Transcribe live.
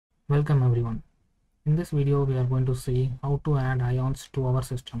Welcome everyone. In this video we are going to see how to add ions to our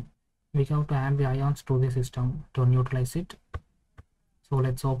system. We have to add the ions to the system to neutralize it. So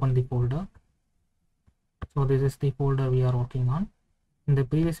let's open the folder. So this is the folder we are working on. In the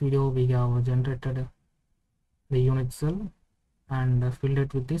previous video we have generated the unit cell and filled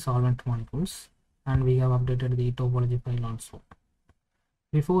it with the solvent molecules, and we have updated the topology file also.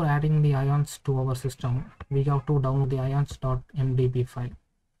 Before adding the ions to our system, we have to download the ions.mdp file.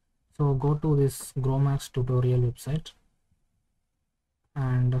 So go to this Gromacs tutorial website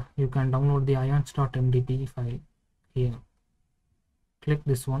and you can download the ions.mdp file here. Click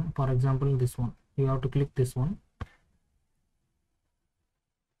this one, for example this one. You have to click this one.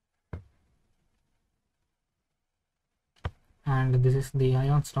 And this is the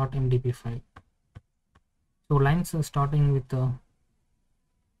ions.mdp file. So lines are starting with the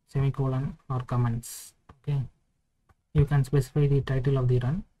semicolon or comments. Okay, you can specify the title of the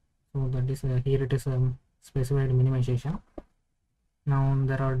run. So that is here it is specified minimization. Now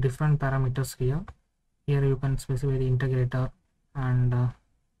there are different parameters here. Here you can specify the integrator and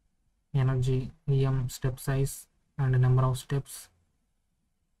energy, EM, step size and number of steps.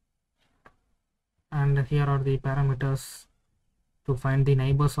 And here are the parameters to find the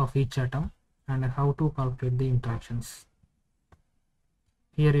neighbors of each atom and how to calculate the interactions.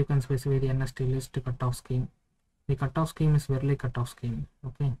 Here you can specify the NST list cutoff scheme. The cutoff scheme is Verlet cutoff scheme.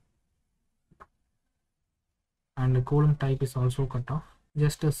 Okay, and the column type is also cutoff.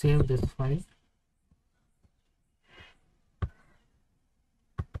 Just save this file.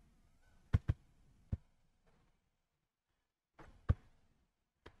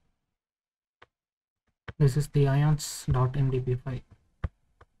 This is the ions.mdp file.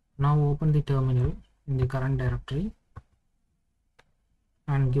 Now open the terminal in the current directory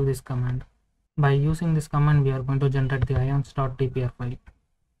and give this command. By using this command we are going to generate the ions.tpr file.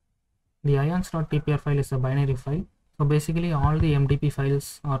 The ions.tpr file is a binary file. So basically all the MDP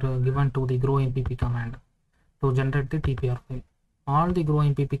files are given to the grompp command to generate the TPR file. All the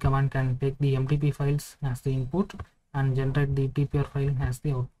grompp command can take the MDP files as the input and generate the TPR file as the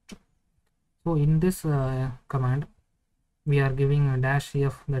output. So in this command we are giving a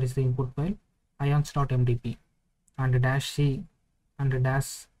 -f, that is the input file, ions.mdp, and -c and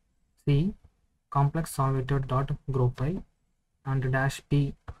 -c complex solvator.gro file, and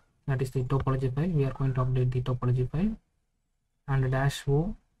 -p, that is the topology file. We are going to update the topology file, and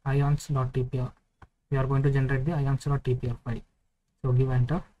 -o ions.tpr. We are going to generate the ions.tpr file. So give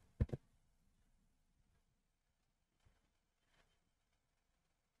enter.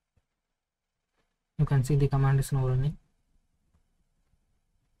 You can see the command is now running.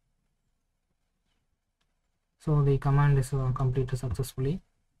 So the command is completed successfully.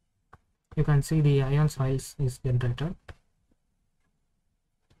 You can see the ions files is generated.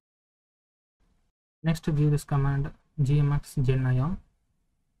 Next to give this command gmx gen ion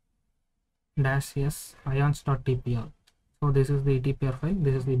 -s ions.tpr. So this is the tpr file,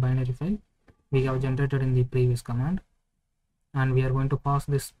 this is the binary file we have generated in the previous command, and we are going to pass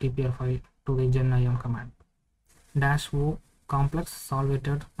this tpr file to the gen ion command. -o complex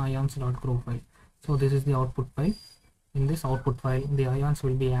solvated ions.gro file. So this is the output file. In this output file the ions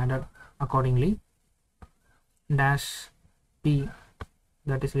will be added accordingly. -p,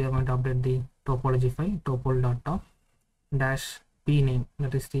 that is we are going to update the topology file, topol.top. -p name,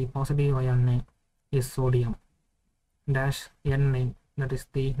 that is the positive ion name, is sodium. -n name, that is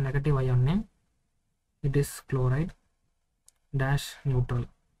the negative ion name, it is chloride. -neutral,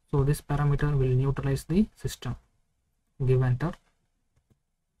 so this parameter will neutralize the system. Give enter.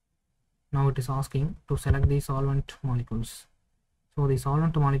 Now it is asking to select the solvent molecules. So the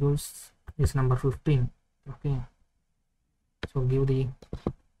solvent molecules is number 15. Okay, so give the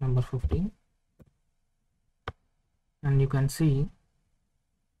number 15, and you can see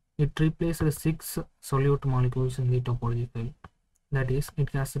it replaced 6 solute molecules in the topology file. That is, it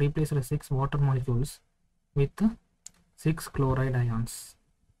has replaced 6 water molecules with 6 chloride ions,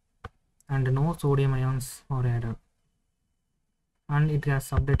 and no sodium ions are added, and it has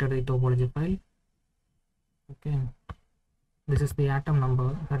updated the topology file. Okay, this is the atom number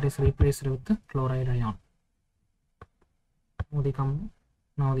that is replaced with the chloride ion. Now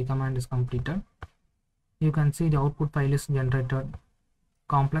the command is completed. You can see the output file is generated,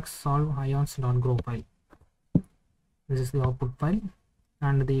 complex solve ions.gro file. This is the output file,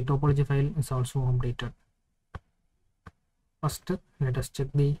 and the topology file is also updated. First let us check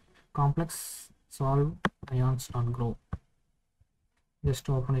the complex solve ions.gro. Just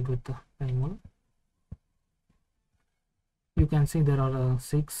open it with the Pymol. You can see there are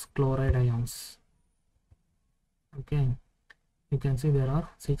 6 chloride ions. Okay, You can see there are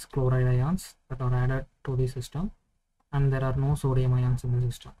 6 chloride ions that are added to the system, and there are no sodium ions in the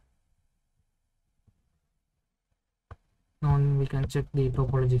system. Now we can check the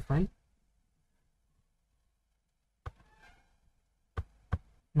topology file.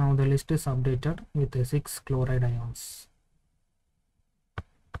 Now the list is updated with the 6 chloride ions.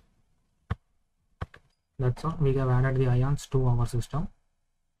 That's all. We have added the ions to our system.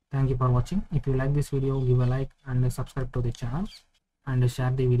 Thank you for watching. If you like this video, give a like and subscribe to the channel and share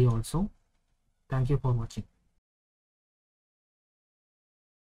the video also. Thank you for watching.